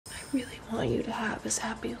really want you to have as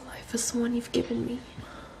happy a life as the one you've given me.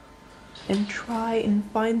 And try and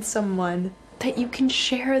find someone that you can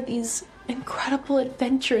share these incredible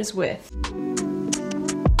adventures with.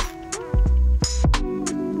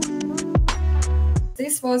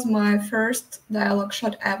 This was my first dialogue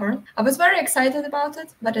shot ever. I was very excited about it,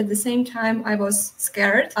 but at the same time I was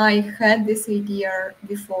scared. I had this idea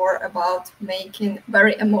before about making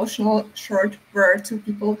very emotional short where two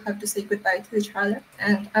people have to say goodbye to each other,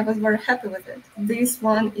 and I was very happy with it. This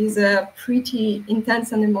one is a pretty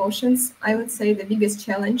intense on emotions. I would say the biggest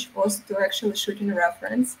challenge was to actually shoot in a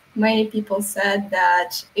reference. Many people said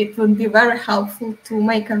that it would be very helpful to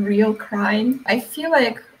make a real crying. I feel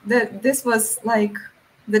like that this was like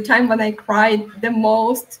the time when I cried the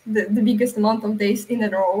most, the biggest amount of days in a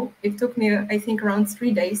row. It took me, I think, around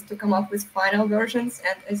 3 days to come up with final versions.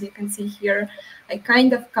 And as you can see here, I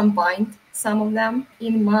kind of combined some of them.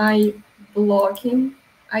 In my blogging,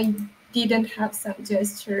 I didn't have some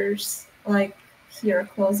gestures like here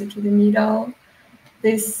closer to the middle.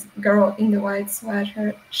 This girl in the white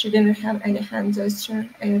sweater, she didn't have any hand gesture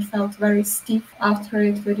and it felt very stiff. After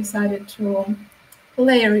it, we decided to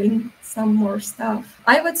layer in some more stuff.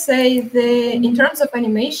 I would say in terms of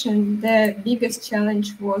animation, the biggest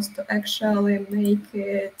challenge was to actually make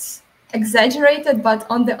it exaggerated, but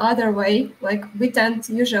on the other way. Like we tend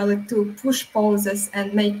usually to push poses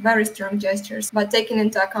and make very strong gestures, but taking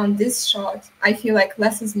into account this shot, I feel like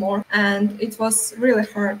less is more, and it was really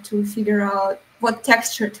hard to figure out what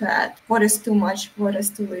texture to add, what is too much, what is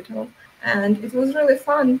too little. And it was really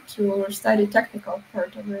fun to study technical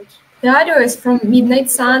part of it. The audio is from Midnight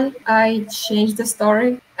Sun. I changed the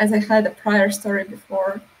story as I had a prior story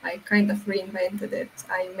before. I kind of reinvented it.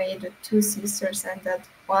 I made it two sisters and that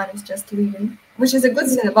one is just leaving, which is a good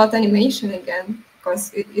thing about animation again,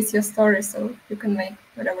 because it's your story, so you can make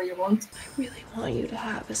whatever you want. I really want you to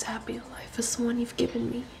have as happy a life as the one you've given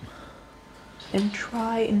me. And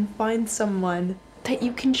try and find someone that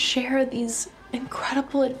you can share these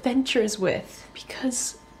incredible adventures with,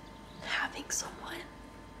 because having someone,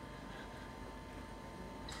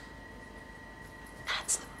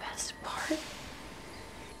 that's the best part.